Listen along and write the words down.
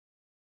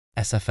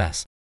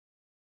SFS.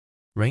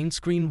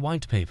 Rainscreen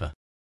White Paper.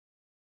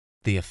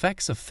 The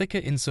effects of thicker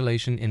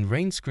insulation in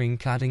rainscreen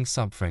cladding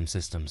subframe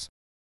systems.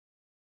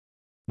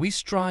 We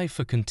strive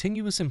for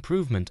continuous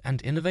improvement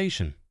and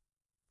innovation,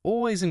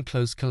 always in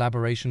close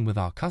collaboration with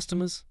our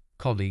customers,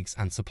 colleagues,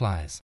 and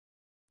suppliers.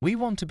 We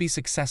want to be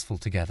successful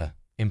together,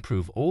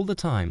 improve all the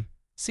time,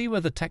 see where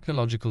the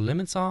technological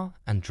limits are,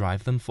 and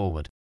drive them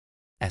forward.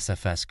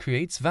 SFS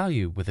creates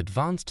value with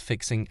advanced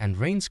fixing and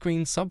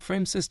rainscreen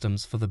subframe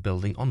systems for the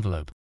building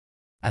envelope.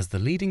 As the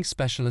leading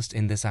specialist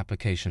in this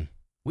application,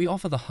 we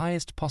offer the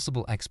highest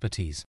possible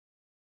expertise.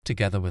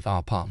 Together with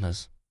our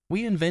partners,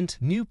 we invent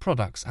new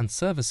products and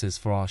services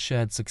for our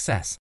shared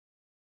success.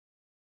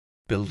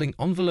 Building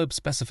envelope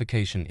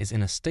specification is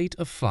in a state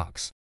of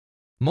flux.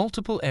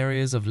 Multiple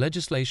areas of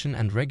legislation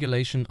and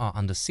regulation are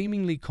under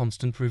seemingly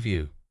constant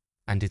review,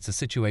 and it's a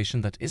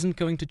situation that isn't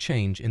going to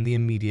change in the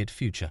immediate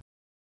future.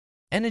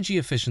 Energy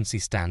efficiency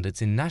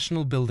standards in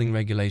national building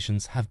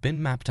regulations have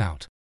been mapped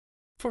out.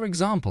 For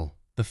example,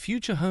 the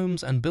future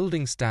homes and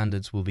building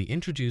standards will be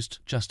introduced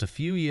just a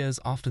few years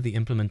after the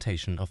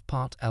implementation of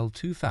Part L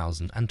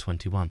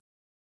 2021.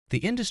 The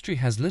industry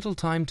has little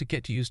time to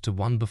get used to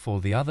one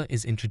before the other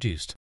is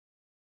introduced.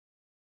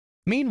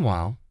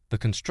 Meanwhile, the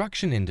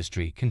construction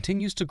industry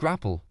continues to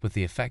grapple with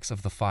the effects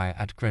of the fire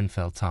at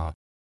Grenfell Tower.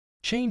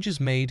 Changes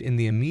made in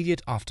the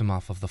immediate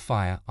aftermath of the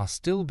fire are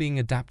still being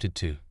adapted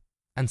to,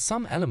 and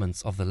some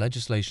elements of the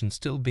legislation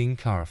still being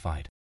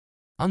clarified.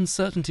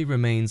 Uncertainty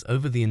remains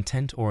over the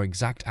intent or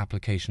exact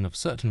application of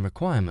certain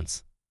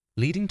requirements,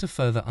 leading to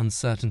further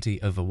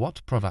uncertainty over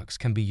what products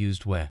can be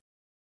used where.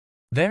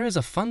 There is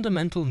a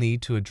fundamental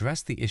need to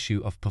address the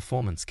issue of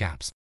performance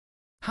gaps.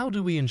 How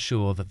do we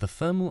ensure that the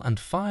thermal and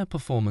fire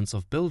performance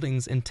of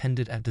buildings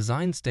intended at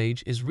design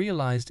stage is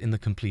realized in the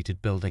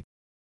completed building?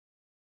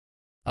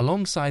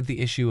 Alongside the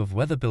issue of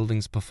whether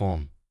buildings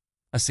perform,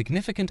 a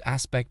significant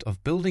aspect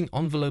of building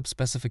envelope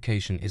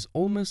specification is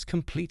almost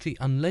completely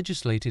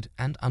unlegislated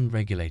and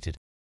unregulated.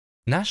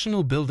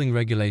 National building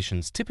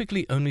regulations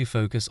typically only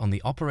focus on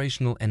the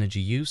operational energy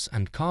use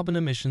and carbon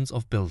emissions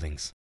of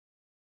buildings.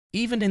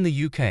 Even in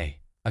the UK,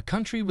 a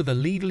country with a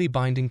legally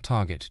binding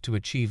target to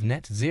achieve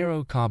net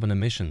zero carbon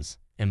emissions,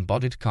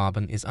 embodied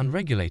carbon is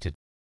unregulated.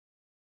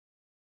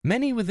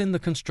 Many within the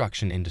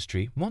construction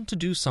industry want to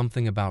do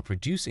something about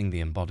reducing the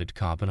embodied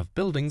carbon of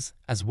buildings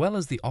as well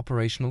as the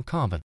operational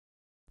carbon.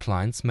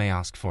 Clients may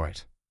ask for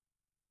it.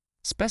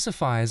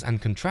 Specifiers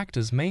and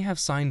contractors may have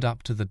signed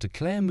up to the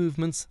declare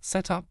movements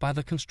set up by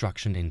the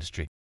construction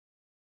industry.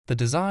 The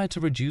desire to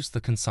reduce the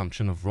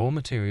consumption of raw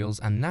materials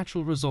and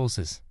natural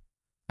resources,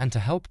 and to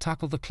help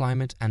tackle the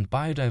climate and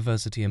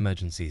biodiversity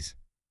emergencies,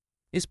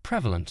 is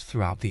prevalent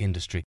throughout the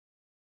industry.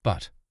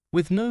 But,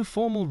 with no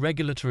formal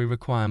regulatory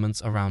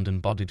requirements around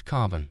embodied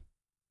carbon,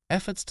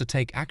 efforts to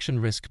take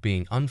action risk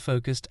being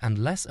unfocused and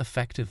less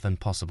effective than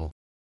possible.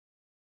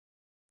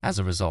 As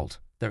a result,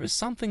 there is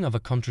something of a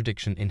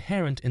contradiction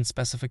inherent in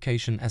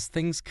specification as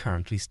things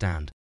currently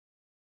stand.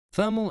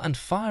 Thermal and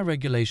fire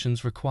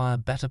regulations require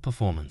better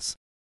performance.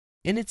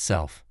 In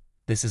itself,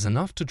 this is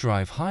enough to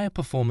drive higher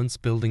performance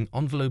building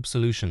envelope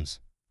solutions,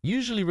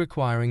 usually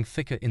requiring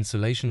thicker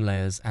insulation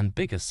layers and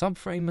bigger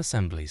subframe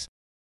assemblies.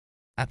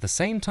 At the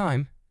same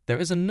time, there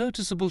is a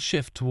noticeable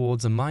shift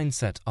towards a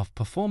mindset of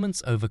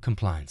performance over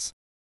compliance.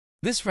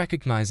 This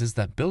recognizes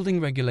that building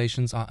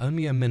regulations are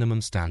only a minimum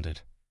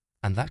standard,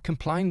 and that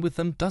complying with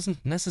them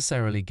doesn't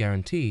necessarily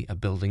guarantee a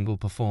building will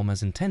perform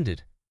as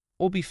intended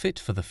or be fit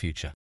for the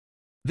future.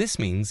 This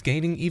means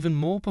gaining even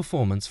more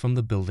performance from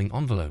the building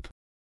envelope.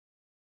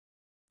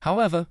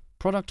 However,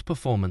 product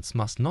performance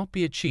must not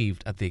be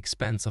achieved at the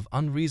expense of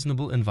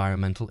unreasonable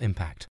environmental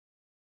impact.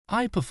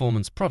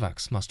 High-performance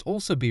products must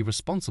also be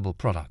responsible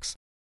products.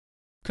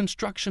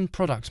 Construction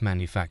product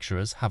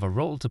manufacturers have a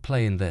role to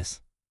play in this,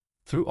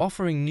 through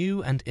offering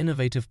new and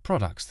innovative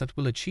products that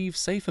will achieve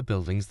safer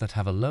buildings that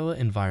have a lower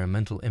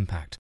environmental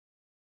impact.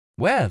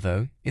 Where,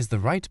 though, is the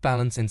right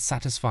balance in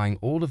satisfying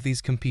all of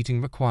these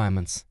competing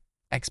requirements,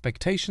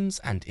 expectations,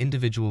 and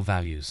individual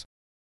values?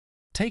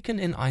 Taken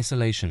in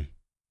isolation,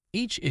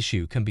 each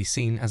issue can be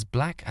seen as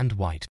black and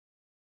white.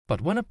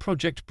 But when a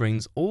project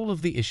brings all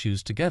of the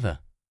issues together,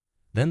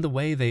 then the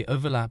way they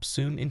overlap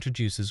soon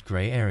introduces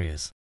gray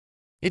areas.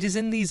 It is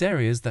in these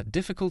areas that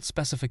difficult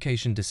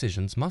specification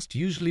decisions must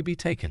usually be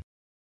taken.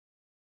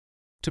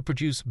 To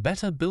produce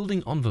better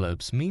building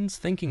envelopes means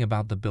thinking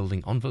about the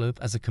building envelope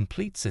as a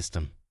complete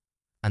system,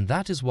 and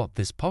that is what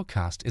this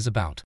podcast is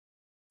about.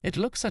 It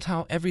looks at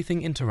how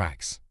everything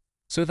interacts,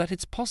 so that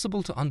it's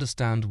possible to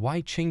understand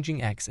why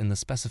changing X in the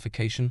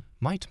specification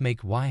might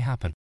make Y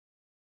happen.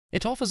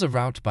 It offers a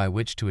route by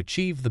which to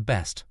achieve the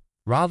best,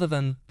 rather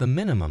than the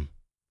minimum,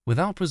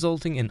 without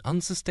resulting in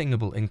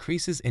unsustainable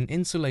increases in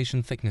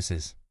insulation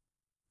thicknesses,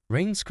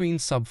 rainscreen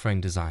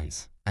subframe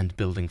designs, and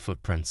building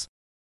footprints.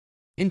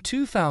 In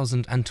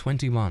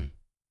 2021,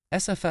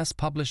 SFS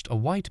published a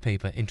white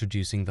paper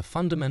introducing the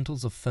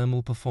fundamentals of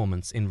thermal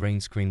performance in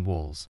rainscreen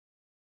walls.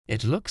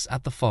 It looks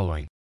at the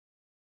following: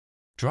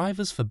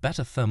 drivers for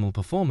better thermal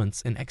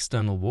performance in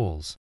external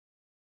walls,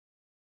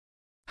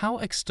 how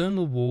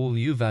external wall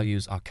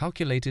U-values are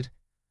calculated,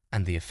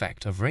 and the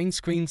effect of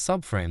Rainscreen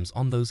subframes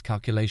on those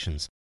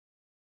calculations.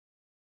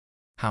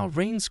 How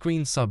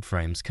Rainscreen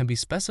subframes can be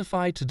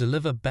specified to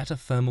deliver better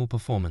thermal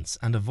performance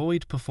and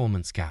avoid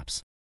performance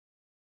gaps.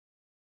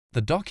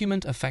 The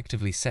document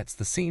effectively sets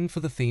the scene for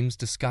the themes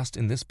discussed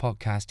in this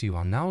podcast you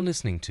are now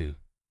listening to,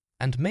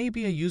 and may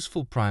be a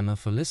useful primer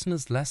for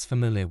listeners less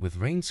familiar with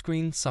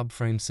Rainscreen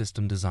subframe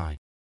system design.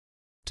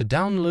 To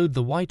download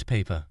the white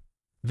paper,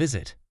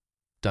 visit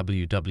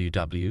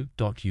www.uk.sfs.com.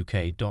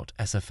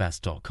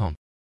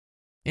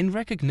 In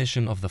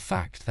recognition of the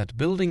fact that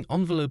building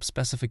envelope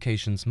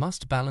specifications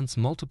must balance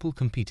multiple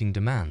competing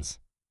demands,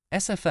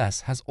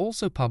 SFS has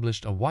also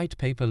published a white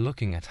paper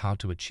looking at how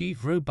to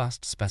achieve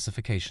robust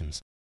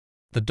specifications.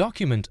 The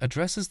document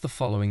addresses the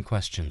following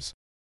questions.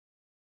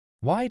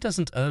 Why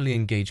doesn't early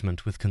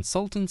engagement with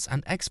consultants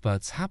and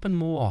experts happen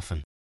more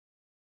often?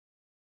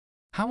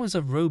 How is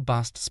a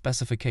robust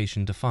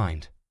specification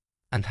defined,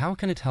 and how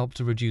can it help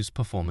to reduce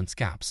performance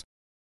gaps?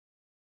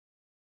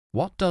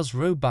 What does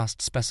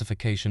robust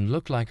specification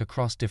look like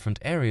across different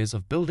areas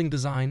of building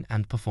design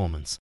and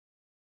performance?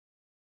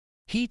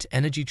 Heat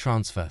energy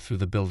transfer through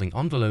the building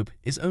envelope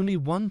is only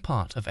one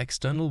part of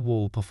external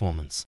wall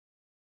performance.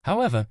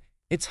 However,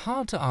 it's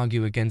hard to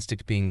argue against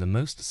it being the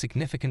most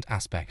significant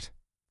aspect,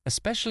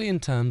 especially in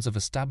terms of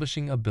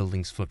establishing a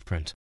building's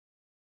footprint.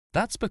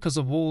 That's because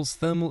a wall's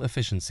thermal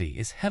efficiency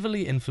is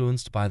heavily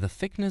influenced by the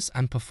thickness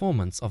and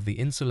performance of the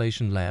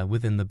insulation layer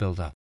within the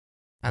buildup,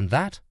 and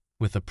that,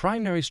 with the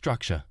primary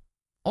structure,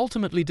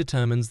 ultimately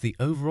determines the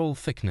overall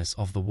thickness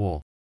of the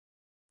wall.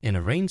 In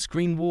a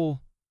Rainscreen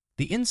wall,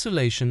 the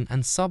insulation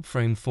and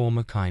subframe form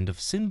a kind of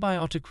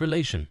symbiotic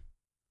relation,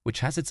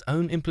 which has its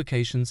own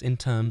implications in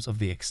terms of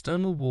the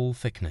external wall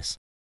thickness.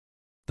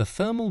 The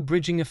thermal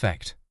bridging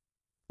effect,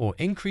 or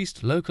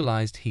increased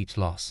localized heat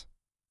loss,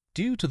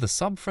 due to the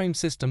subframe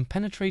system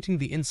penetrating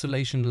the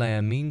insulation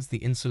layer means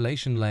the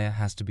insulation layer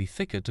has to be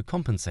thicker to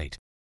compensate.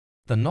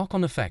 The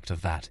knock-on effect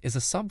of that is a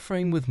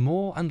subframe with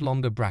more and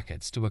longer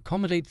brackets to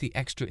accommodate the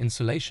extra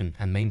insulation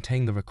and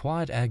maintain the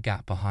required air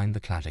gap behind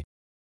the cladding.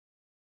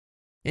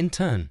 In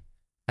turn,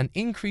 an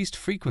increased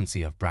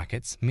frequency of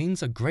brackets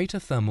means a greater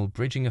thermal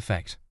bridging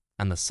effect,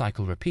 and the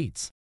cycle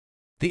repeats.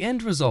 The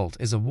end result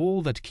is a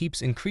wall that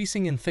keeps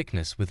increasing in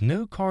thickness with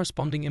no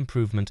corresponding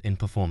improvement in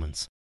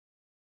performance.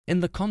 In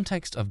the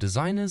context of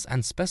designers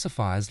and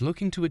specifiers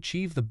looking to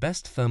achieve the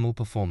best thermal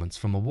performance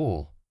from a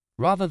wall,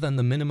 rather than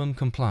the minimum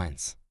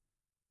compliance,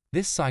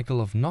 this cycle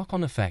of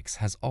knock-on effects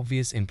has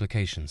obvious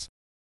implications.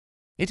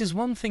 It is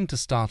one thing to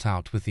start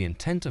out with the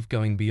intent of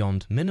going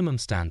beyond minimum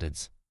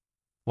standards,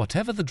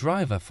 whatever the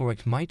driver for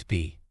it might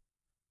be,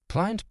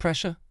 client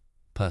pressure,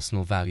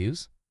 personal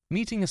values,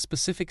 meeting a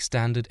specific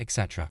standard,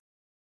 etc.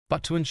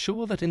 But to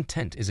ensure that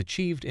intent is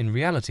achieved in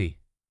reality,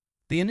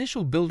 the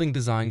initial building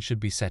design should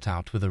be set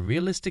out with a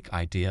realistic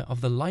idea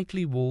of the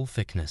likely wall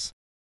thickness.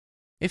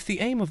 If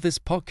the aim of this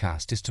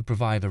podcast is to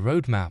provide a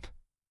roadmap,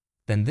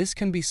 then this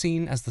can be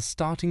seen as the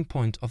starting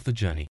point of the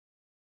journey.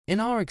 In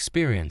our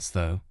experience,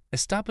 though,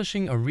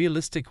 establishing a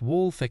realistic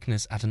wall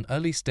thickness at an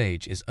early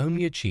stage is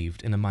only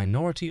achieved in a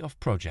minority of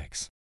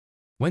projects.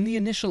 When the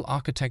initial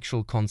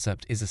architectural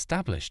concept is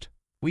established,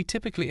 we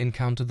typically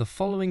encounter the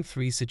following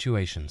three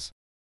situations.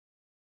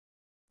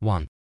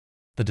 1.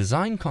 The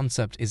design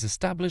concept is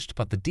established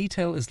but the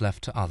detail is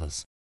left to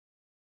others.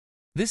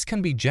 This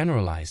can be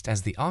generalized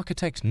as the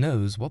architect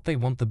knows what they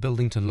want the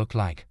building to look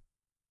like,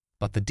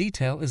 but the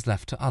detail is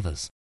left to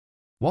others.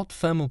 What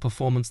thermal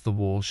performance the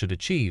wall should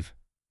achieve,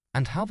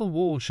 and how the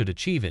wall should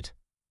achieve it,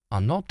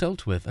 are not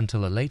dealt with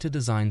until a later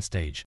design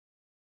stage.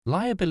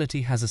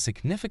 Liability has a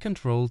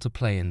significant role to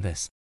play in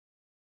this.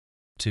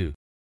 2.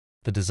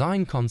 The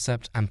design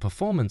concept and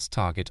performance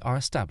target are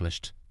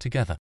established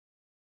together.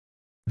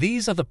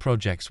 These are the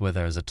projects where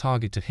there is a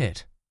target to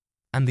hit,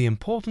 and the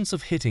importance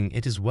of hitting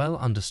it is well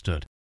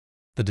understood.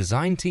 The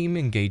design team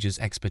engages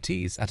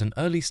expertise at an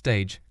early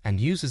stage and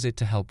uses it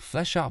to help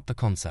flesh out the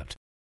concept.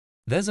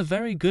 There's a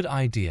very good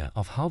idea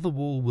of how the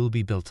wall will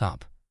be built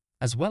up,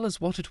 as well as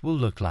what it will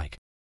look like.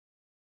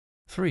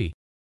 3.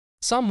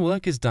 Some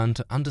work is done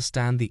to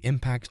understand the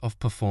impact of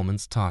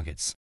performance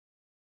targets.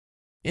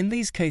 In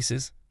these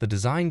cases, the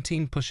design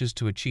team pushes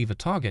to achieve a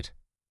target,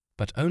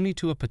 but only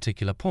to a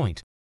particular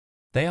point.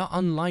 They are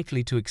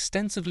unlikely to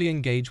extensively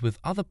engage with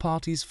other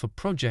parties for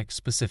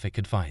project-specific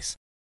advice.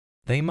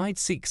 They might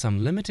seek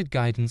some limited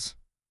guidance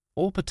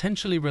or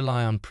potentially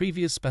rely on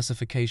previous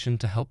specification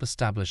to help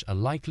establish a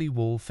likely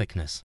wall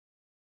thickness.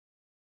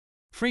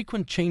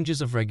 Frequent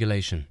changes of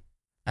regulation,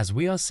 as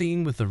we are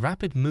seeing with the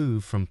rapid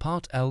move from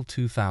Part L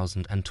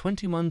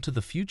 2021 to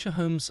the Future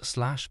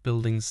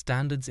Homes/Buildings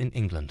standards in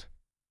England,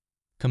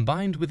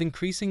 combined with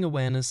increasing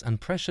awareness and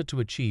pressure to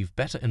achieve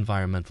better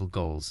environmental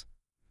goals,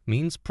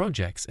 means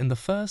projects in the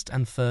first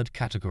and third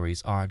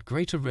categories are at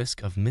greater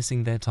risk of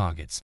missing their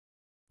targets.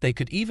 They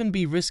could even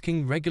be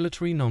risking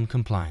regulatory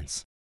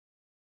non-compliance.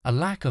 A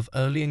lack of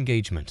early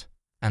engagement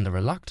and a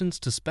reluctance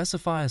to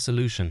specify a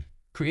solution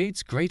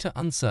creates greater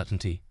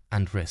uncertainty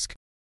and risk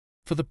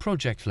for the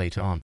project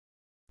later on.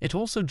 it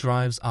also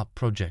drives up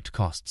project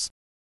costs.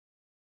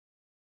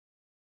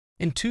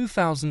 In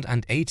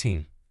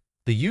 2018,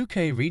 the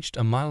UK reached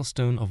a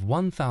milestone of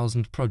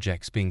 1,000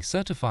 projects being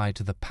certified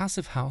to the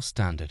Passive House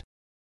standard.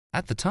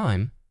 At the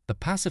time, the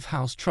Passive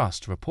House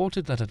Trust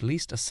reported that at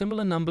least a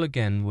similar number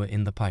again were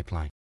in the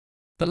pipeline.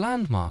 The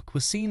landmark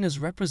was seen as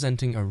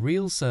representing a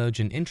real surge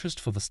in interest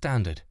for the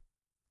standard,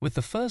 with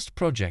the first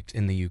project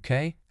in the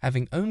UK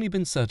having only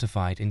been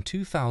certified in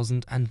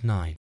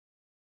 2009.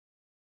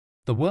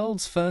 The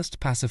world's first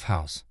passive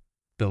house,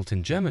 built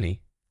in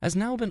Germany, has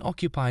now been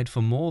occupied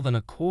for more than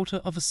a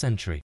quarter of a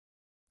century.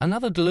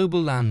 Another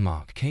global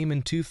landmark came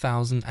in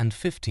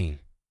 2015,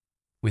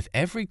 with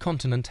every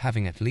continent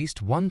having at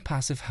least one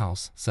passive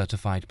house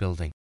certified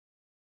building.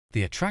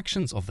 The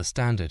attractions of the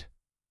standard,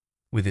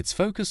 with its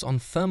focus on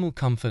thermal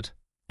comfort,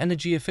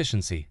 energy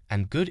efficiency,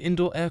 and good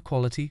indoor air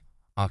quality,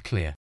 are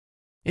clear.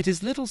 It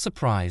is little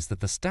surprise that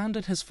the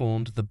standard has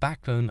formed the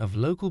backbone of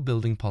local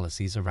building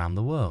policies around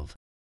the world.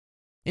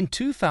 In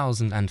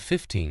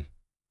 2015,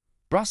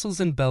 Brussels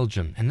in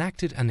Belgium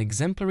enacted an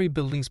exemplary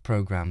buildings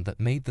program that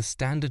made the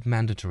standard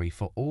mandatory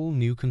for all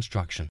new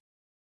construction.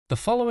 The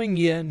following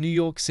year, New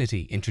York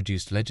City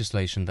introduced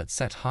legislation that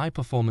set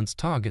high-performance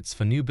targets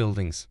for new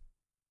buildings,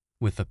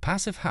 with the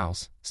passive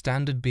house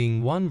standard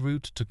being one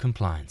route to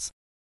compliance.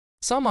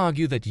 Some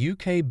argue that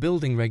UK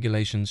building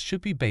regulations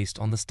should be based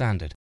on the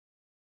standard.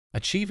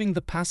 Achieving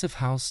the passive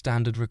house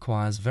standard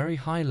requires very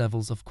high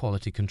levels of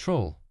quality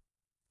control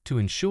to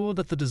ensure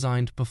that the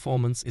designed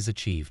performance is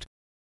achieved.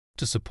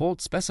 To support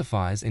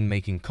specifiers in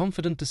making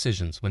confident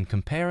decisions when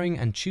comparing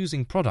and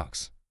choosing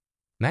products,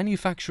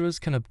 manufacturers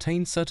can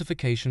obtain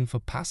certification for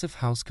passive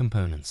house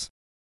components.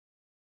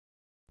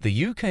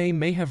 The UK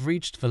may have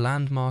reached the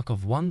landmark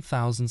of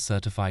 1,000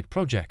 certified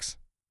projects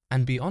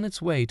and be on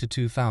its way to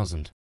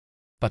 2,000.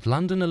 But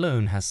London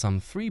alone has some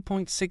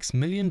 3.6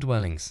 million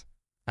dwellings,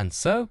 and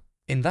so,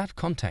 in that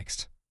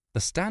context, the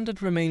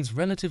standard remains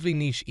relatively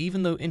niche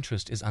even though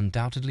interest is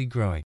undoubtedly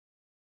growing.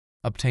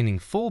 Obtaining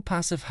full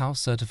passive house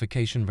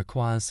certification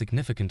requires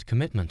significant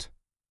commitment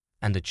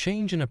and a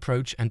change in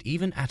approach and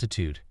even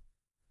attitude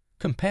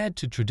compared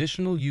to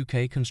traditional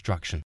UK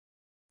construction.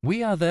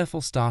 We are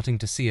therefore starting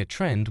to see a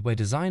trend where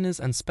designers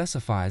and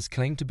specifiers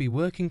claim to be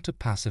working to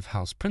passive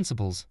house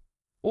principles,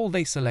 or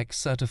they select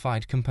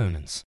certified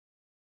components.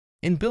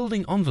 In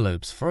building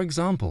envelopes, for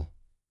example,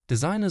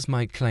 designers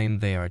might claim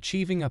they are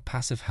achieving a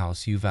passive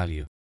house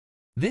U-value.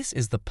 This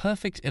is the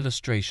perfect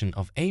illustration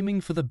of aiming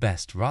for the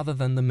best rather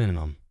than the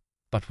minimum,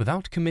 but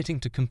without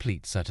committing to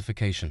complete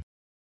certification.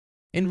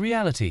 In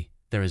reality,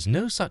 there is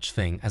no such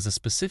thing as a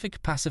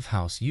specific passive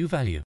house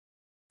U-value.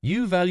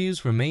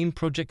 U-values remain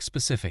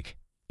project-specific,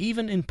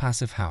 even in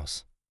passive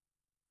house.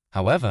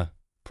 However,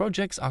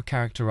 projects are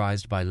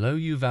characterized by low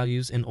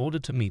U-values in order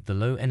to meet the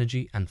low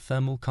energy and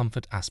thermal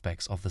comfort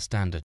aspects of the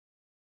standard.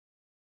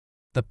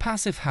 The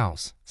passive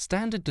house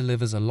standard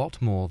delivers a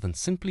lot more than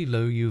simply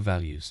low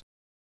U-values.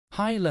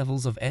 High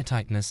levels of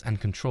airtightness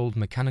and controlled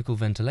mechanical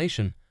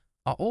ventilation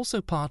are also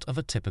part of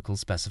a typical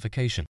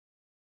specification.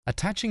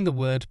 Attaching the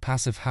word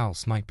passive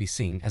house might be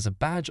seen as a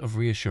badge of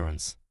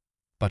reassurance,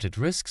 but it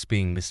risks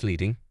being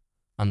misleading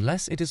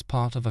unless it is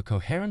part of a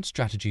coherent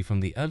strategy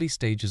from the early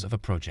stages of a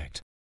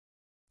project.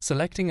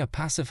 Selecting a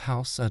passive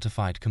house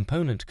certified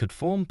component could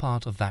form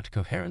part of that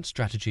coherent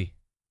strategy,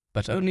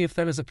 but only if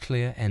there is a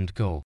clear end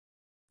goal.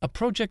 A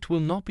project will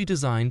not be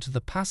designed to the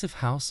passive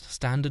house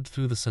standard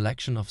through the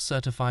selection of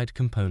certified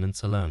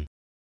components alone.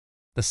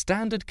 The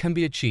standard can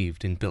be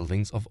achieved in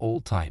buildings of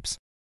all types.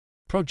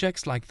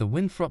 Projects like the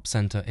Winthrop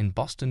Center in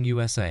Boston,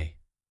 USA,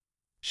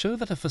 show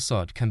that a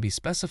facade can be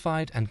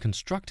specified and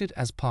constructed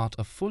as part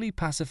of fully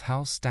passive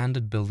house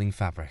standard building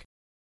fabric.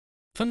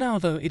 For now,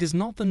 though, it is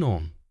not the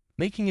norm,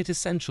 making it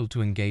essential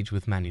to engage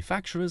with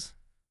manufacturers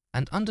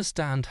and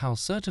understand how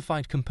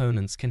certified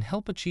components can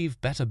help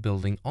achieve better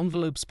building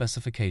envelope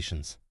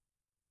specifications,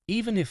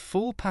 even if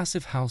full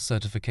passive house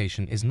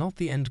certification is not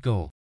the end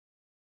goal.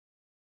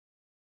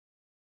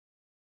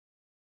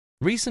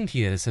 Recent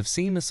years have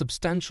seen a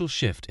substantial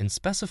shift in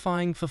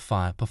specifying for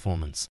fire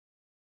performance.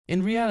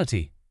 In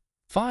reality,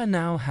 fire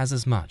now has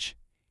as much,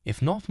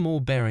 if not more,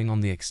 bearing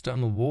on the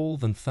external wall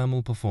than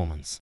thermal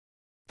performance.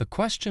 The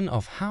question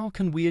of how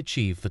can we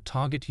achieve the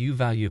target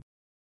U-value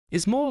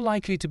is more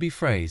likely to be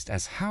phrased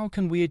as how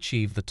can we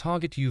achieve the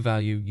target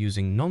U-value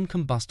using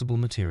non-combustible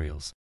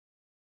materials.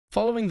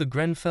 Following the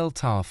Grenfell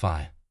Tower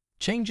fire,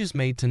 changes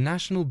made to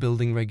national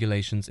building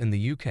regulations in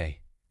the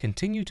UK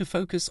continue to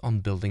focus on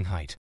building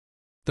height.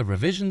 The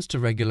revisions to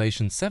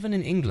Regulation 7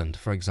 in England,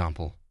 for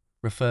example,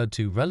 referred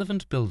to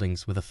relevant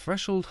buildings with a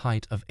threshold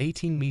height of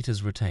 18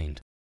 meters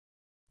retained.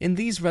 In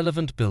these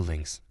relevant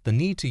buildings, the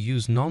need to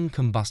use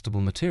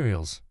non-combustible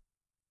materials,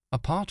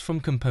 apart from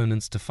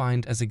components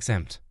defined as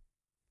exempt,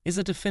 is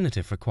a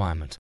definitive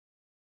requirement.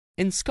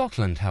 In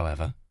Scotland,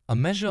 however, a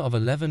measure of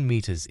 11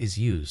 meters is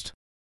used.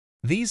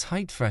 These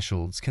height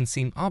thresholds can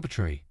seem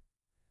arbitrary,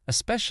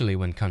 especially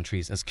when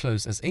countries as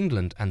close as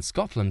England and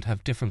Scotland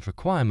have different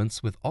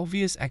requirements with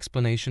obvious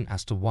explanation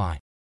as to why.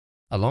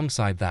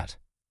 Alongside that,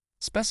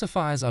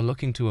 specifiers are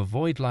looking to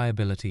avoid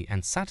liability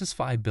and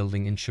satisfy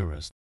building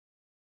insurers.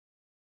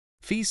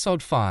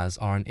 Facade fires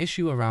are an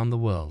issue around the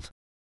world.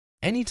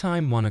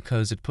 Anytime one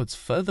occurs, it puts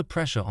further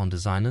pressure on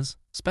designers,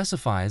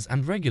 specifiers,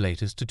 and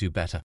regulators to do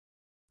better.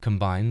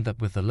 Combine that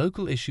with the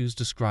local issues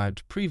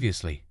described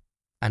previously,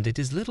 and it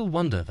is little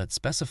wonder that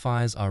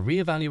specifiers are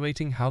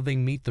re-evaluating how they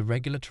meet the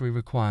regulatory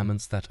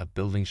requirements that a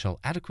building shall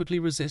adequately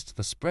resist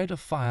the spread of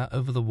fire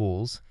over the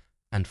walls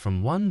and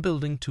from one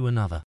building to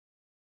another.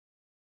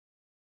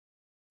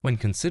 When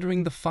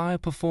considering the fire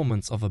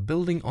performance of a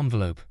building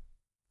envelope,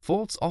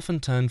 thoughts often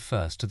turn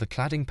first to the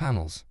cladding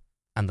panels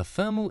and the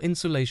thermal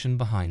insulation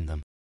behind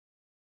them.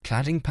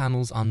 Cladding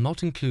panels are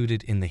not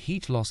included in the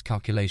heat loss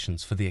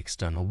calculations for the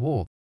external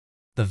wall.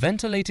 The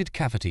ventilated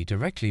cavity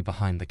directly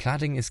behind the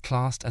cladding is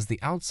classed as the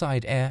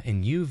outside air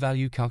in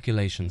U-value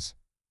calculations,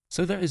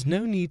 so there is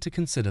no need to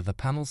consider the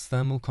panel's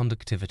thermal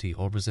conductivity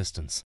or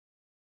resistance.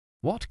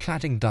 What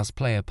cladding does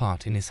play a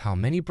part in is how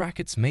many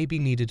brackets may be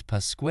needed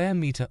per square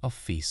meter of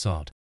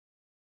facade.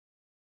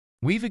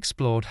 We've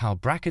explored how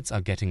brackets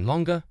are getting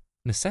longer,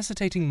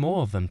 necessitating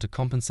more of them to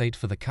compensate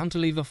for the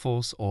cantilever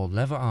force or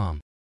lever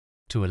arm.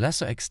 To a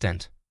lesser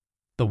extent,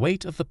 the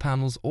weight of the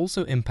panels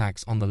also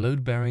impacts on the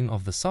load bearing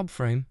of the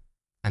subframe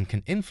and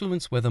can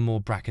influence whether more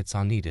brackets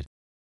are needed.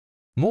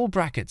 More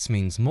brackets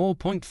means more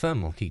point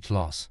thermal heat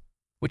loss,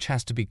 which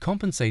has to be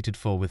compensated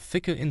for with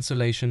thicker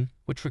insulation,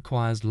 which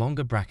requires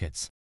longer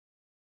brackets.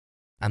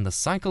 And the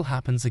cycle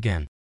happens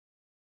again.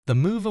 The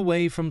move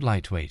away from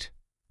lightweight,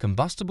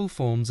 combustible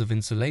forms of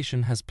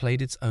insulation has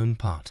played its own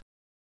part.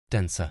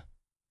 Denser,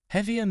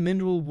 heavier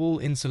mineral wool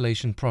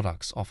insulation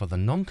products offer the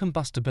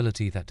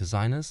non-combustibility that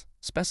designers,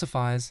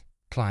 specifiers,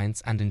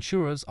 clients, and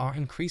insurers are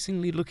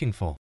increasingly looking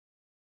for.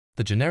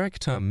 The generic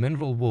term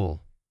mineral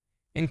wool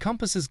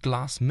encompasses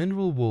glass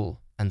mineral wool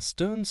and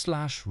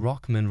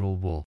stone/rock mineral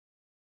wool.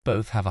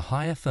 Both have a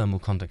higher thermal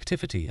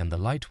conductivity than the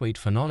lightweight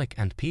phenolic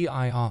and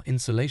PIR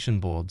insulation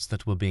boards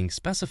that were being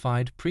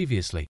specified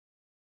previously.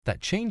 That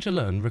change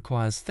alone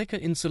requires thicker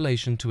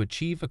insulation to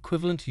achieve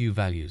equivalent U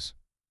values,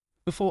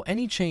 before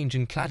any change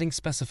in cladding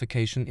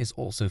specification is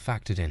also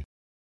factored in.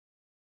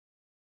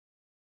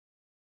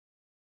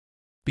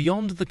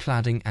 Beyond the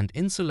cladding and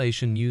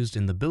insulation used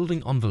in the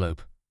building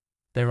envelope,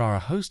 there are a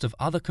host of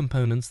other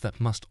components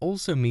that must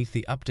also meet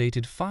the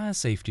updated fire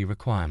safety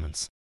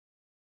requirements.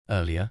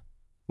 Earlier,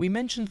 we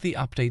mentioned the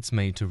updates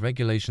made to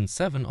Regulation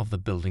 7 of the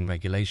Building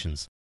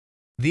Regulations.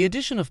 The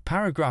addition of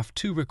Paragraph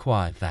 2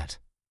 required that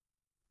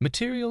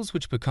materials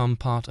which become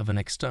part of an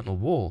external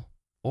wall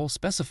or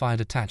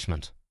specified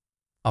attachment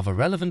of a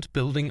relevant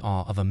building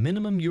are of a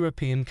minimum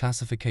European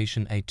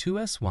classification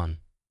A2S1,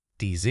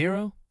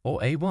 D0, or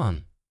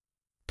A1,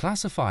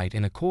 classified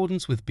in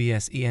accordance with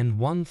BSEN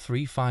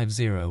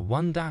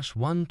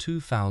 13501-1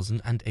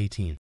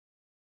 2018.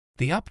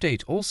 The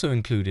update also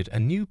included a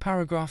new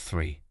Paragraph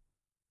 3,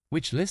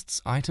 which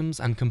lists items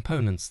and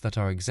components that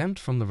are exempt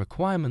from the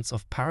requirements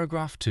of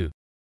Paragraph 2.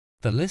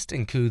 The list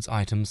includes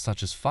items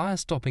such as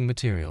fire-stopping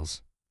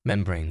materials,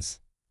 membranes,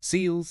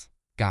 seals,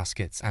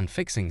 gaskets and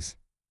fixings,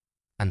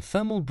 and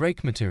thermal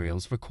break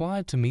materials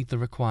required to meet the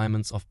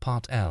requirements of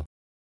Part L.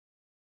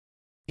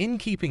 In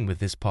keeping with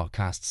this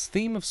podcast's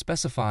theme of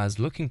specifiers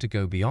looking to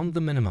go beyond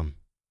the minimum,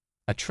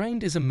 a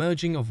trend is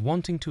emerging of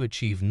wanting to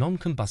achieve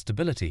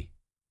non-combustibility,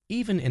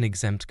 even in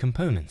exempt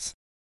components.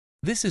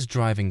 This is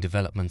driving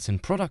developments in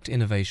product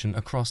innovation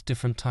across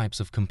different types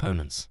of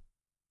components.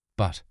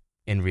 But,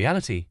 in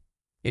reality,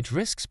 it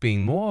risks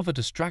being more of a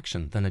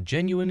distraction than a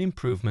genuine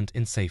improvement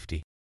in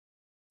safety.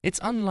 It's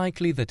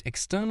unlikely that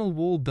external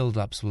wall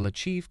buildups will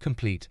achieve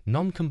complete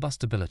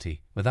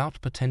non-combustibility without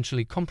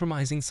potentially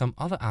compromising some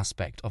other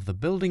aspect of the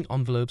building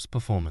envelope's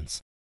performance.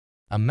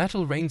 A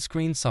metal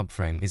Rainscreen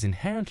subframe is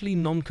inherently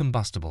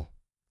non-combustible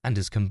and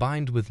is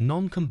combined with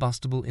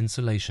non-combustible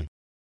insulation.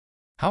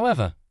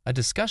 However, a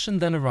discussion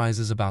then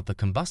arises about the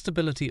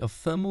combustibility of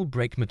thermal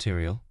break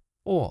material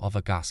or of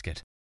a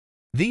gasket.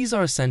 These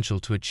are essential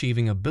to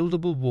achieving a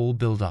buildable wall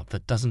buildup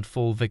that doesn't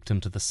fall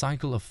victim to the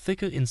cycle of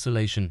thicker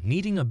insulation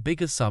needing a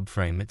bigger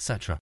subframe,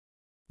 etc.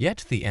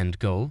 Yet the end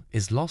goal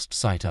is lost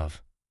sight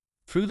of,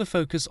 through the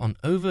focus on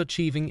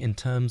overachieving in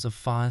terms of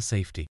fire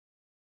safety.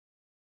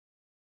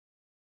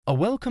 A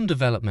welcome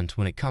development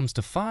when it comes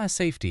to fire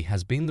safety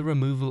has been the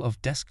removal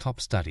of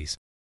desktop studies.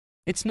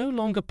 It's no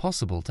longer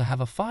possible to have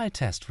a fire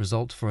test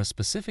result for a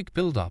specific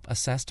buildup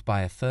assessed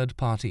by a third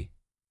party,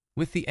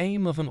 with the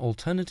aim of an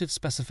alternative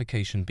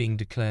specification being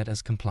declared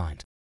as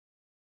compliant.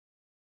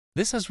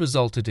 This has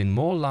resulted in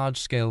more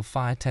large-scale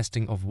fire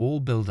testing of wall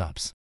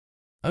buildups.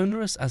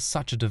 Onerous as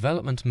such a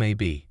development may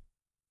be,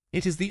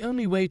 it is the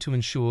only way to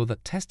ensure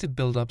that tested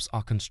buildups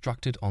are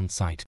constructed on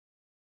site.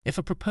 If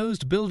a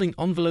proposed building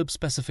envelope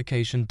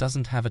specification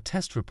doesn't have a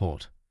test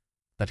report,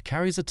 that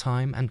carries a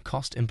time and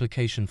cost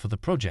implication for the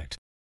project.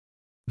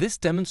 This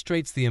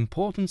demonstrates the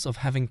importance of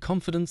having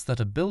confidence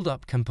that a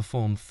buildup can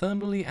perform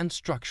thermally and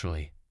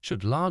structurally,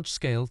 should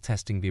large-scale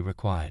testing be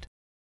required.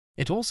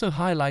 It also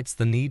highlights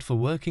the need for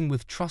working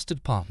with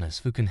trusted partners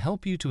who can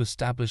help you to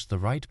establish the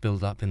right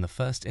buildup in the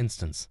first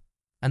instance,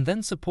 and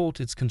then support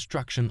its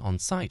construction on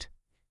site,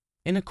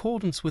 in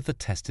accordance with the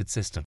tested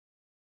system.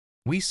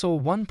 We saw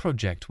one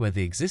project where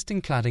the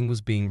existing cladding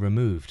was being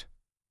removed,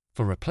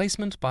 for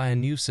replacement by a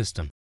new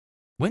system.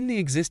 When the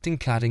existing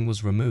cladding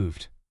was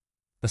removed,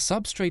 the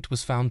substrate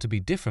was found to be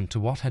different to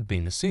what had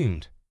been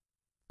assumed,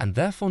 and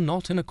therefore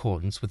not in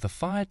accordance with the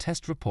fire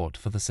test report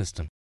for the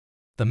system.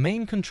 The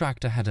main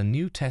contractor had a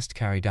new test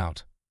carried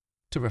out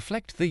to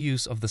reflect the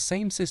use of the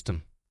same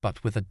system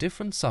but with a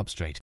different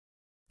substrate.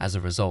 As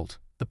a result,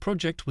 the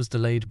project was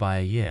delayed by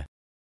a year.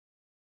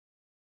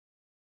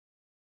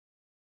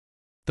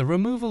 The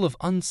removal of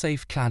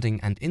unsafe cladding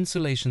and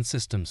insulation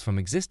systems from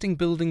existing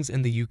buildings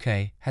in the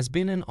UK has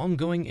been an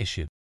ongoing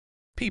issue.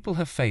 People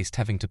have faced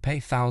having to pay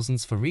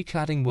thousands for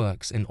recladding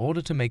works in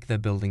order to make their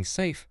buildings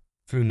safe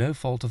through no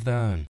fault of their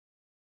own.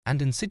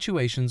 And in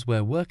situations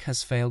where work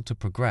has failed to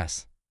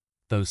progress,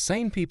 those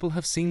same people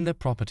have seen their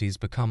properties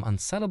become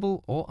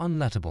unsellable or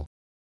unlettable.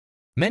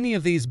 Many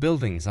of these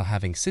buildings are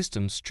having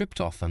systems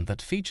stripped off them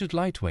that featured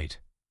lightweight,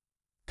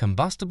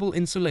 combustible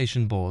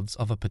insulation boards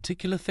of a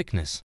particular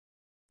thickness.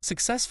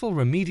 Successful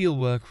remedial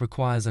work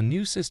requires a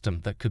new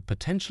system that could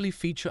potentially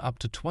feature up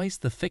to twice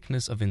the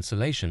thickness of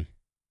insulation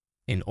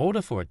in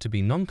order for it to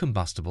be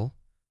non-combustible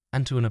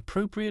and to an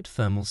appropriate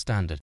thermal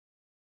standard.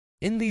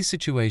 In these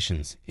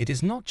situations, it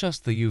is not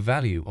just the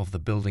U-value of the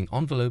building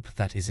envelope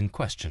that is in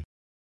question.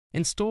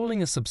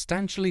 Installing a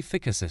substantially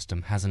thicker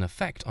system has an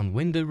effect on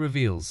window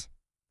reveals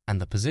and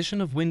the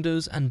position of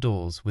windows and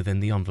doors within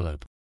the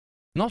envelope.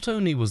 Not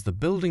only was the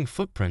building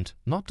footprint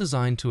not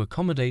designed to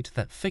accommodate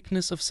that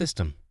thickness of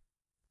system,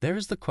 there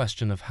is the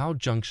question of how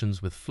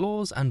junctions with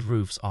floors and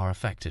roofs are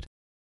affected.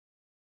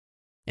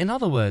 In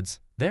other words,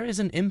 there is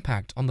an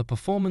impact on the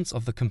performance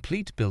of the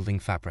complete building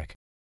fabric.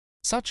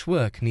 Such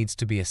work needs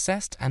to be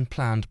assessed and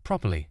planned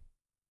properly,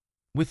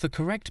 with the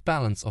correct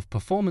balance of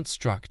performance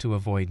struck to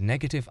avoid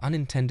negative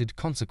unintended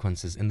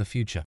consequences in the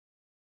future.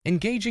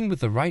 Engaging with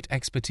the right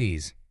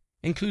expertise,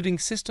 including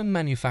system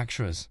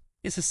manufacturers,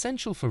 is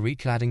essential for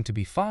recladding to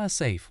be fire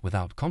safe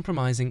without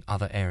compromising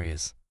other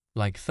areas,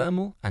 like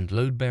thermal and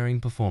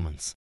load-bearing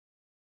performance.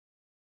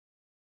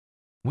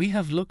 We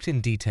have looked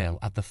in detail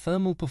at the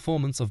thermal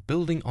performance of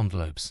building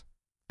envelopes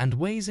and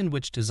ways in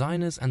which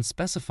designers and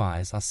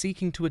specifiers are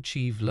seeking to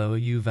achieve lower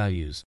U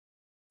values.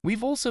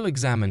 We've also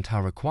examined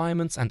how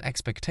requirements and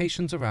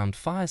expectations around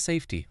fire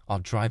safety are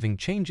driving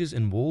changes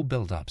in wall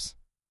build-ups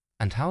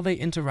and how they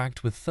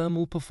interact with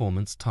thermal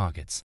performance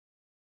targets.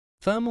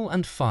 Thermal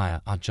and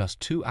fire are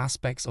just two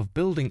aspects of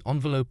building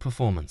envelope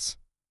performance,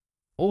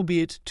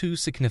 albeit two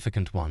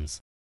significant ones.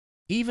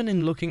 Even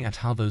in looking at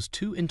how those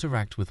two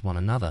interact with one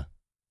another,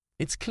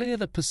 it's clear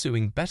that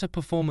pursuing better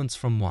performance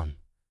from one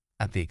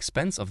at the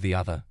expense of the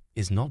other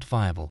is not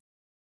viable.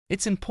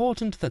 It's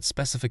important that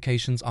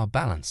specifications are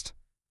balanced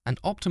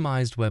and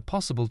optimized where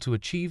possible to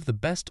achieve the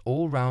best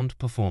all-round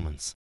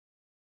performance.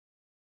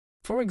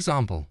 For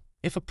example,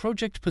 if a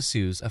project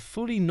pursues a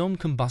fully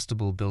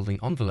non-combustible building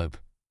envelope,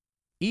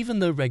 even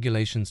though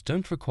regulations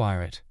don't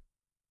require it,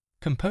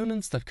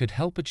 components that could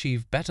help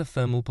achieve better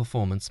thermal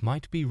performance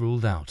might be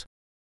ruled out.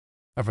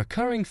 A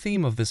recurring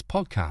theme of this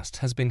podcast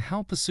has been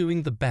how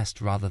pursuing the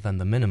best rather than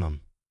the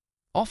minimum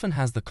often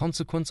has the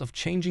consequence of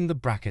changing the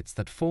brackets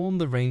that form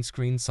the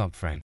Rainscreen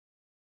subframe.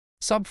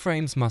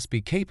 Subframes must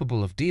be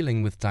capable of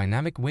dealing with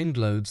dynamic wind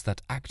loads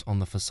that act on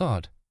the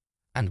facade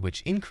and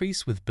which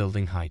increase with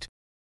building height.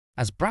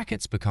 As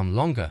brackets become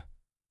longer,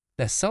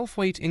 their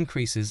self-weight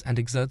increases and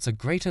exerts a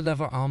greater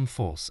lever arm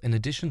force in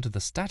addition to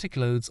the static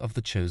loads of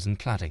the chosen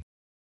cladding.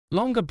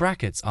 Longer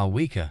brackets are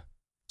weaker,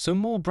 so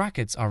more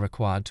brackets are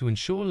required to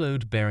ensure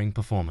load-bearing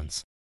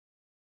performance.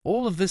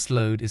 All of this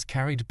load is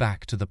carried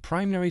back to the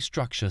primary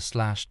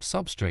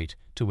structure/substrate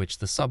to which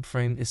the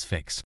subframe is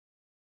fixed.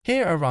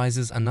 Here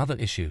arises another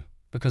issue,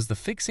 because the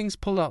fixing's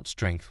pull-out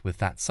strength with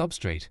that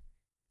substrate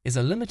is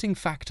a limiting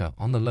factor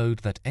on the load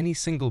that any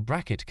single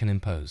bracket can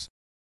impose.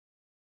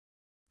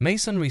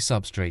 Masonry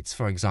substrates,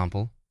 for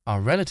example,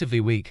 are relatively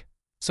weak,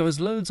 so as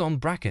loads on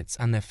brackets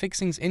and their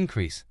fixings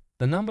increase,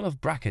 the number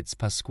of brackets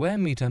per square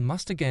meter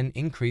must again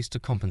increase to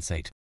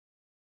compensate.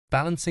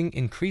 Balancing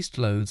increased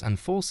loads and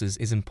forces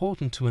is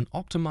important to an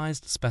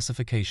optimized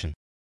specification.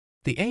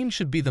 The aim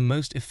should be the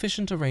most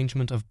efficient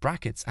arrangement of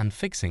brackets and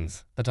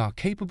fixings that are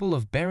capable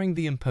of bearing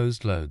the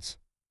imposed loads,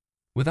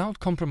 without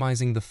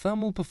compromising the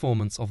thermal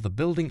performance of the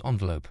building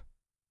envelope,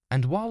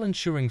 and while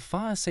ensuring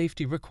fire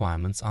safety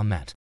requirements are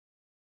met.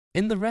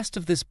 In the rest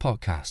of this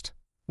podcast,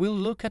 we'll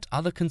look at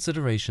other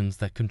considerations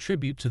that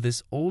contribute to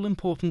this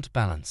all-important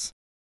balance.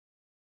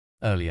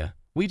 Earlier,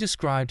 we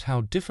described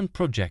how different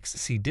projects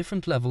see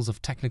different levels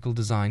of technical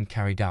design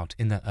carried out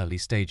in their early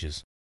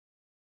stages.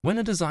 When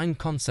a design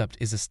concept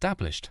is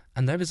established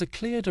and there is a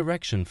clear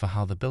direction for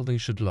how the building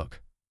should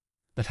look,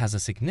 that has a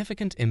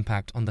significant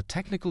impact on the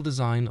technical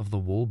design of the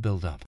wall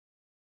build-up.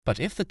 But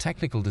if the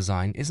technical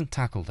design isn't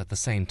tackled at the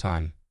same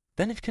time,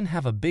 then it can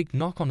have a big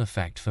knock-on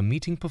effect for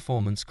meeting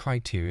performance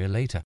criteria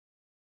later.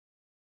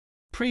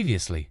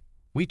 Previously,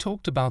 we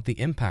talked about the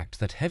impact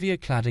that heavier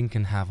cladding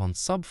can have on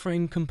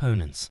subframe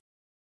components.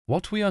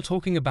 What we are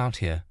talking about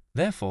here,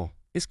 therefore,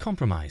 is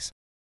compromise.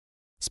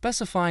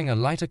 Specifying a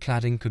lighter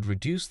cladding could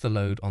reduce the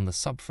load on the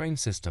subframe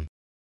system.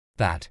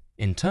 That,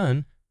 in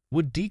turn,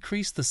 would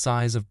decrease the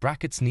size of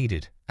brackets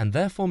needed and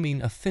therefore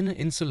mean a thinner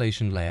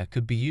insulation layer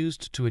could be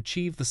used to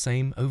achieve the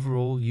same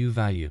overall U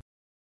value.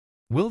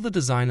 Will the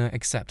designer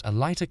accept a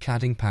lighter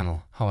cladding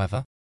panel,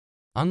 however?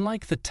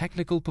 Unlike the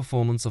technical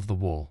performance of the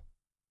wall,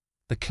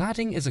 the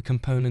cladding is a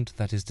component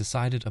that is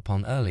decided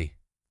upon early,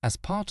 as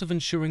part of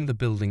ensuring the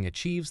building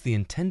achieves the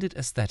intended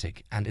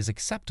aesthetic and is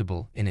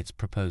acceptable in its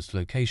proposed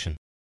location.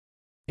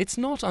 It's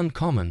not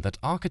uncommon that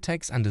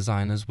architects and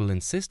designers will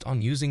insist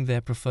on using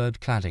their preferred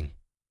cladding,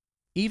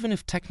 even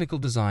if technical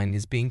design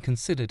is being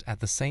considered at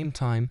the same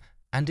time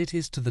and it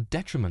is to the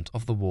detriment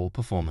of the wall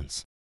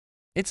performance.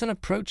 It's an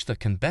approach that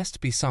can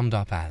best be summed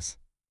up as,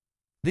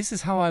 "This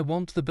is how I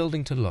want the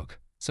building to look,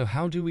 so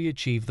how do we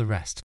achieve the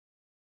rest?"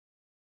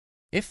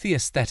 If the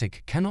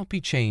aesthetic cannot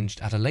be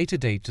changed at a later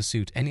date to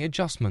suit any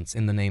adjustments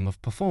in the name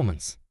of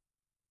performance,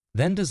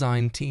 then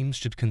design teams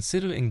should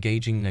consider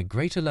engaging in a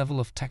greater level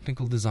of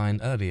technical design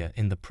earlier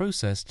in the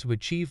process to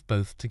achieve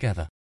both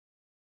together.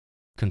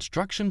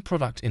 Construction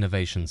product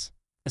innovations,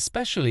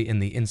 especially in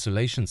the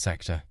insulation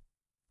sector,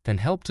 can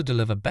help to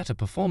deliver better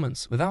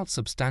performance without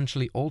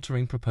substantially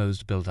altering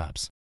proposed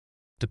build-ups.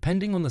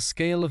 Depending on the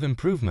scale of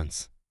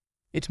improvements,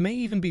 it may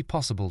even be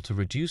possible to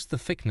reduce the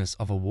thickness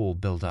of a wall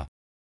build-up.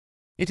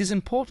 It is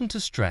important to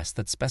stress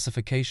that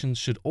specifications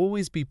should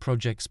always be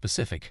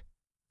project-specific,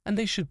 and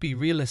they should be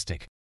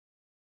realistic.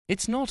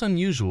 It's not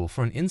unusual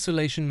for an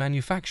insulation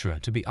manufacturer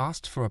to be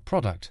asked for a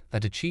product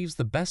that achieves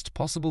the best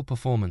possible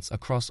performance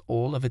across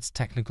all of its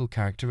technical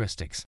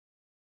characteristics.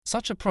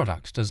 Such a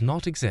product does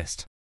not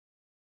exist.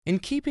 In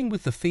keeping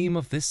with the theme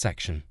of this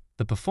section,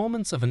 the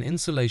performance of an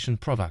insulation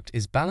product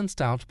is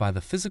balanced out by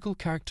the physical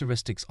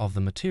characteristics of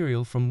the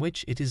material from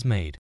which it is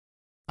made.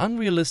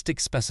 Unrealistic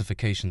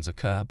specifications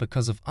occur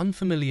because of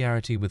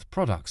unfamiliarity with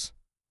products,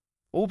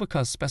 or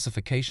because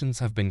specifications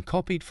have been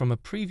copied from a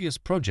previous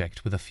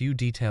project with a few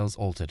details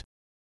altered.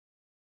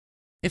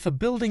 If a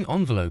building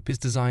envelope is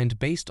designed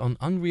based on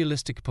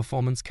unrealistic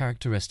performance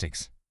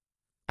characteristics,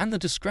 and the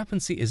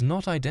discrepancy is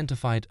not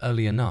identified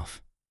early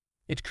enough,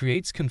 it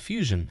creates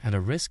confusion and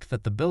a risk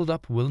that the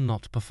build-up will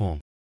not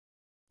perform.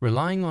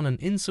 Relying on an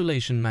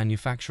insulation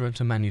manufacturer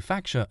to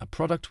manufacture a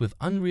product with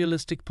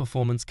unrealistic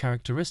performance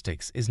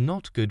characteristics is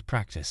not good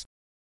practice.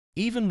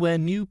 Even where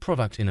new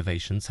product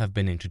innovations have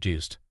been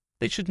introduced,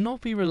 they should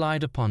not be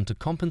relied upon to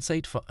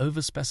compensate for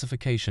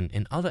overspecification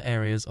in other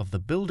areas of the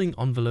building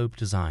envelope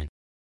design.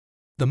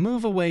 The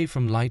move away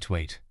from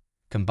lightweight,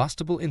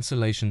 combustible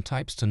insulation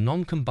types to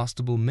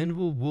non-combustible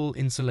mineral wool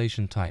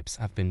insulation types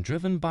have been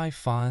driven by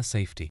fire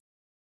safety.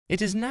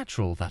 It is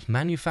natural that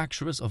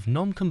manufacturers of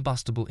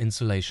non-combustible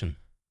insulation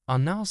are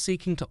now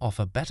seeking to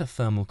offer better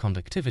thermal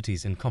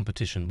conductivities in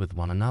competition with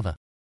one another.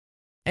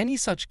 Any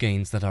such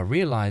gains that are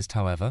realized,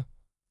 however,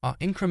 are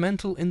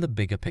incremental in the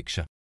bigger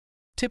picture.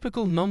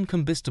 Typical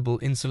non-combustible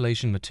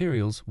insulation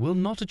materials will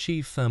not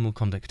achieve thermal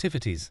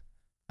conductivities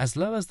as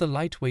low as the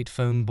lightweight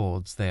foam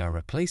boards they are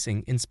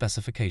replacing in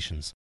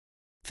specifications.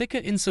 Thicker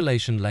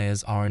insulation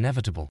layers are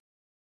inevitable.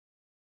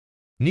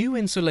 New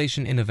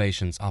insulation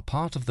innovations are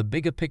part of the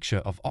bigger picture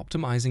of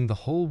optimizing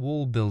the whole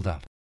wall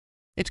build-up.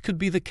 It could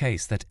be the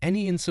case that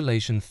any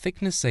insulation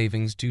thickness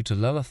savings due to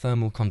lower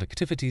thermal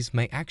conductivities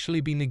may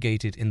actually be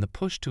negated in the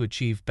push to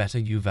achieve better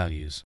U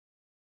values.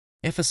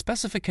 If a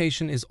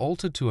specification is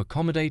altered to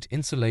accommodate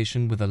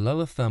insulation with a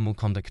lower thermal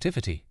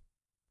conductivity,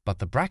 but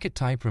the bracket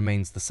type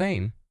remains the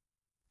same,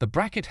 the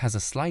bracket has a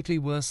slightly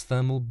worse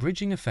thermal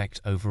bridging effect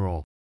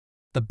overall.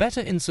 The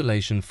better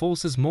insulation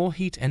forces more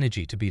heat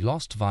energy to be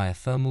lost via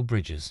thermal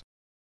bridges.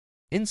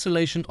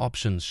 Insulation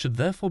options should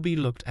therefore be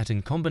looked at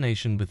in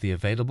combination with the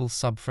available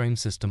subframe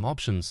system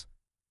options,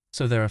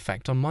 so their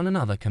effect on one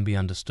another can be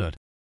understood.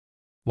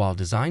 While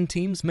design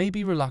teams may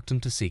be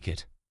reluctant to seek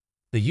it,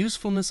 the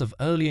usefulness of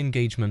early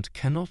engagement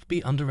cannot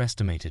be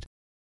underestimated.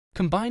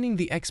 Combining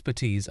the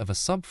expertise of a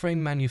subframe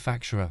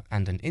manufacturer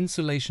and an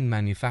insulation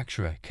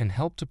manufacturer can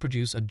help to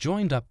produce a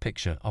joined-up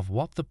picture of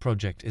what the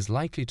project is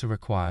likely to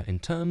require in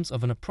terms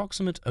of an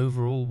approximate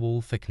overall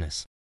wall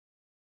thickness.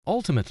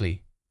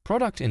 Ultimately,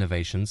 product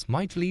innovations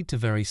might lead to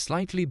very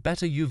slightly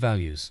better U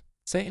values,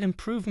 say an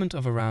improvement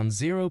of around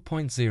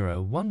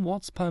 0.01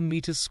 watts per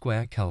meter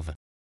square Kelvin.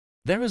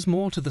 There is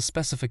more to the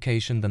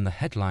specification than the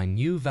headline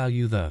U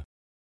value though.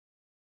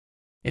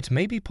 It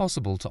may be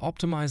possible to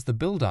optimize the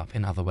build-up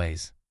in other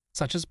ways,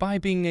 such as by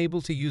being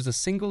able to use a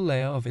single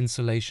layer of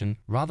insulation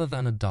rather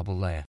than a double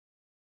layer.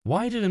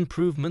 Why did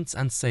improvements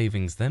and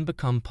savings then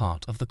become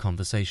part of the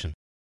conversation?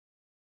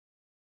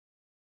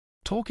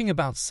 Talking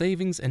about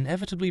savings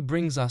inevitably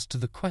brings us to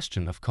the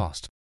question of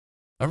cost.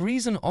 A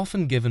reason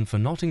often given for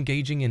not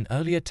engaging in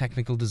earlier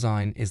technical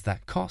design is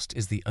that cost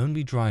is the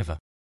only driver.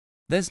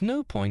 There's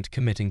no point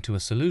committing to a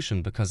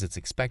solution because it's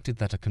expected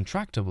that a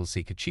contractor will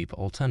seek a cheaper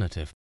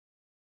alternative.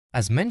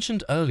 As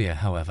mentioned earlier,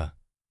 however,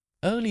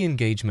 early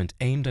engagement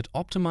aimed at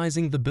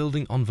optimizing the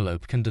building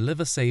envelope can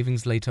deliver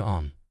savings later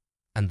on,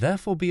 and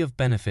therefore be of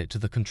benefit to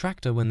the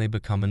contractor when they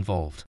become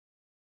involved.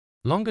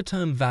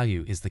 Longer-term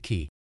value is the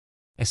key.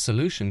 A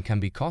solution can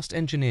be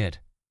cost-engineered,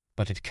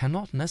 but it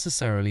cannot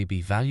necessarily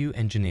be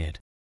value-engineered.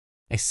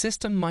 A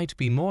system might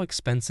be more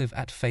expensive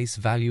at face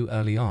value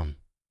early on,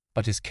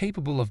 but is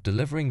capable of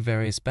delivering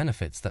various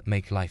benefits that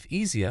make life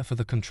easier for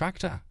the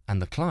contractor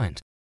and the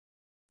client.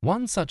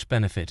 One such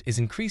benefit is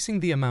increasing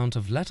the amount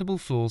of lettable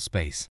floor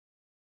space.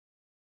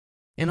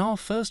 In our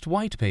first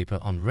white paper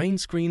on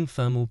Rainscreen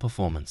thermal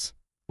performance,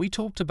 we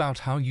talked about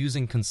how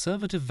using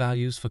conservative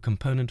values for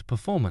component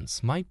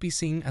performance might be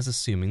seen as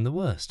assuming the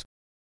worst.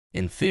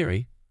 In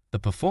theory, the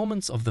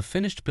performance of the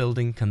finished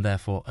building can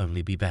therefore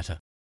only be better.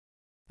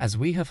 As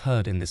we have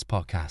heard in this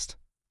podcast,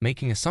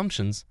 making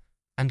assumptions,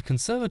 and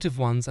conservative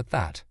ones at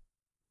that,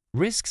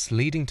 risks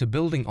leading to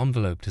building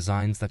envelope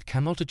designs that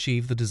cannot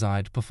achieve the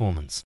desired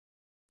performance.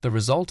 The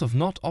result of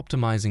not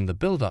optimizing the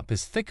build-up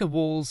is thicker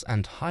walls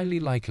and highly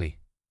likely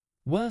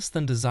worse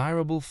than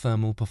desirable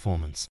thermal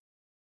performance.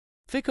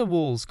 Thicker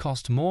walls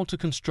cost more to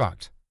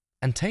construct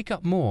and take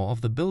up more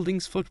of the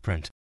building's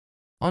footprint.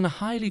 On a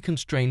highly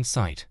constrained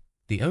site,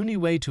 the only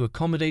way to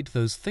accommodate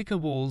those thicker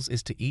walls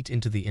is to eat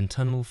into the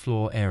internal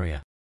floor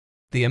area.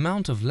 The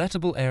amount of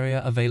lettable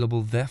area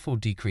available therefore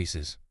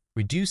decreases,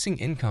 reducing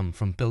income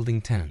from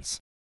building tenants.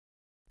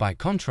 By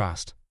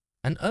contrast,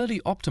 an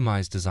early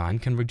optimized design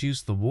can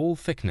reduce the wall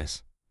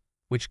thickness,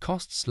 which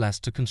costs less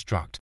to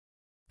construct,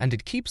 and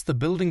it keeps the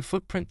building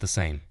footprint the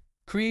same,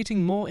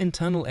 creating more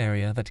internal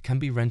area that can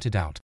be rented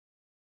out.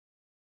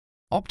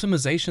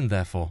 Optimization,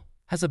 therefore,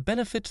 has a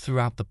benefit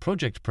throughout the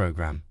project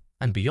program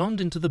and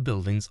beyond into the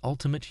building's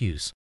ultimate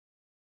use.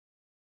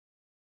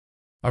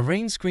 A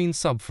Rainscreen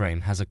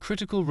subframe has a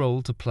critical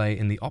role to play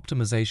in the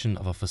optimization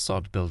of a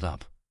facade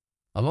build-up,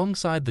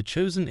 alongside the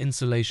chosen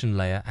insulation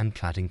layer and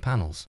cladding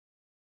panels.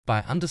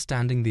 By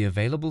understanding the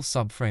available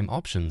subframe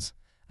options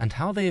and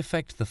how they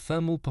affect the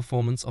thermal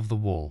performance of the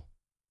wall,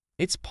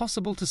 it's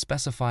possible to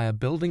specify a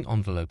building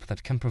envelope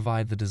that can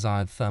provide the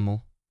desired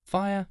thermal,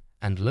 fire,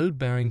 and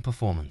load-bearing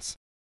performance.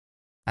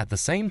 At the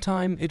same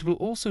time, it will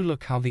also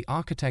look how the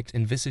architect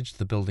envisaged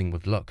the building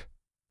would look,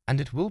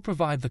 and it will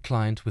provide the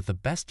client with the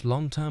best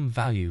long-term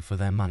value for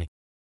their money.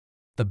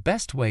 The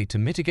best way to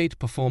mitigate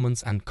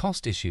performance and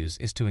cost issues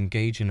is to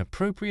engage in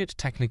appropriate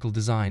technical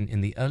design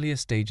in the earlier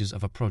stages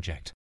of a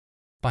project.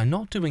 By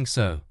not doing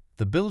so,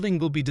 the building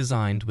will be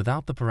designed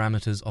without the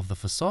parameters of the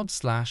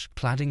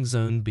facade/cladding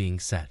zone being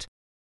set.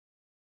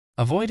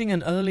 Avoiding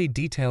an early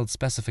detailed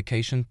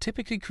specification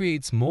typically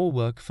creates more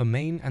work for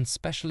main and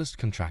specialist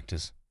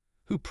contractors,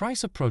 who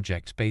price a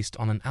project based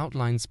on an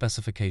outline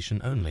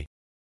specification only.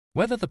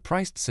 Whether the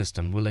priced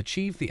system will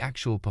achieve the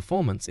actual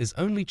performance is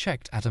only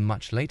checked at a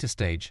much later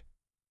stage,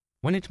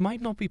 when it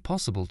might not be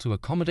possible to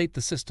accommodate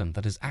the system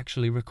that is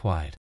actually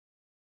required.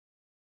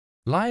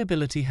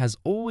 Liability has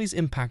always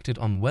impacted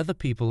on whether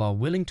people are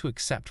willing to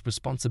accept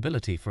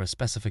responsibility for a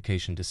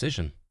specification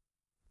decision,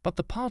 but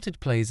the part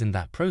it plays in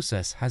that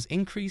process has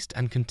increased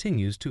and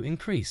continues to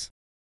increase.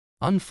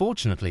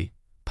 Unfortunately,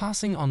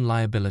 passing on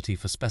liability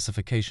for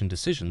specification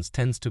decisions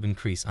tends to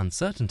increase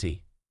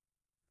uncertainty,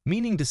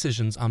 meaning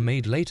decisions are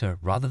made later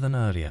rather than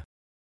earlier.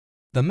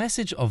 The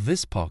message of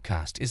this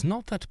podcast is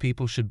not that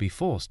people should be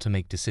forced to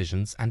make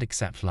decisions and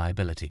accept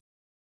liability.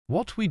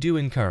 What we do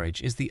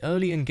encourage is the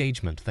early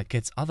engagement that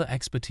gets other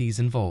expertise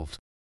involved.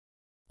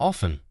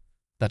 Often,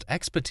 that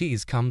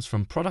expertise comes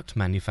from product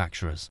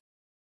manufacturers.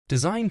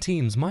 Design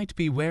teams might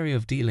be wary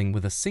of dealing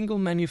with a single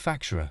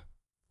manufacturer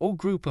or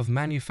group of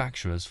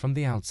manufacturers from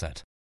the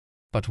outset.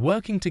 But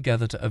working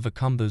together to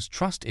overcome those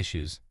trust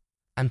issues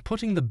and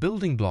putting the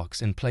building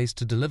blocks in place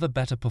to deliver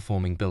better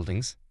performing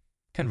buildings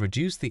can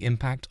reduce the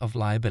impact of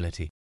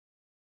liability.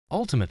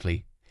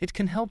 Ultimately, it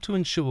can help to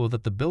ensure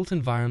that the built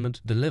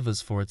environment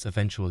delivers for its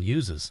eventual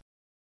users.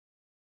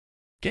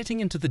 Getting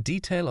into the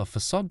detail of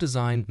facade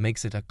design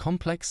makes it a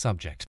complex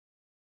subject.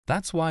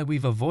 That's why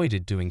we've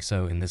avoided doing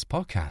so in this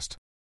podcast.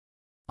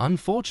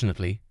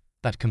 Unfortunately,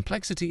 that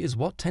complexity is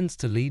what tends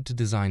to lead to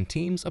design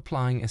teams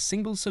applying a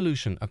single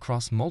solution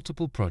across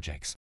multiple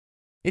projects.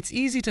 It's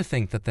easy to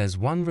think that there's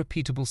one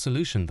repeatable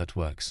solution that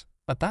works,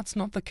 but that's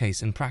not the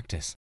case in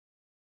practice.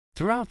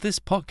 Throughout this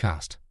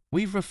podcast,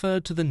 we've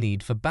referred to the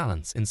need for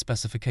balance in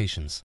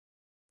specifications.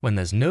 When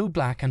there's no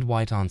black and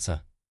white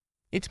answer,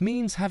 it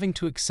means having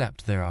to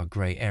accept there are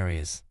gray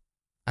areas,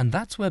 and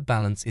that's where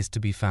balance is to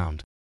be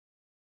found.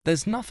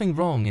 There's nothing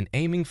wrong in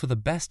aiming for the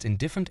best in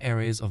different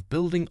areas of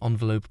building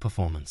envelope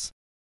performance.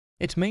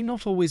 It may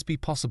not always be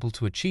possible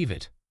to achieve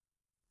it,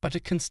 but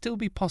it can still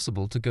be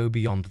possible to go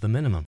beyond the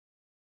minimum.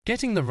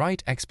 Getting the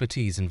right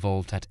expertise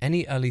involved at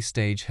any early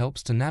stage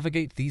helps to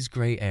navigate these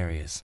gray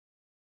areas.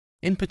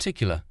 In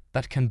particular,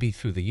 that can be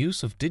through the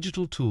use of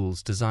digital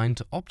tools designed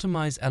to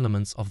optimize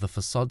elements of the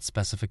facade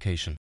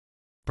specification.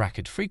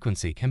 Bracket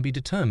frequency can be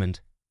determined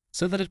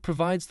so that it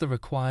provides the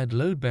required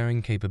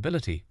load-bearing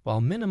capability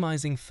while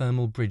minimizing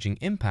thermal bridging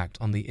impact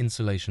on the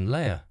insulation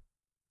layer,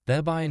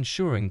 thereby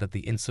ensuring that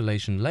the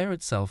insulation layer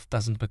itself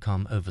doesn't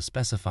become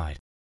overspecified.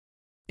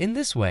 In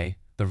this way,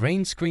 the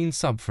Rainscreen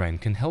subframe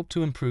can help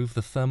to improve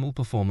the thermal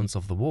performance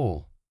of the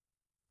wall,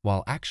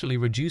 while actually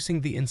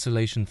reducing the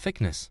insulation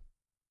thickness,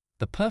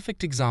 the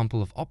perfect example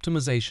of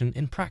optimization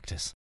in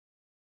practice.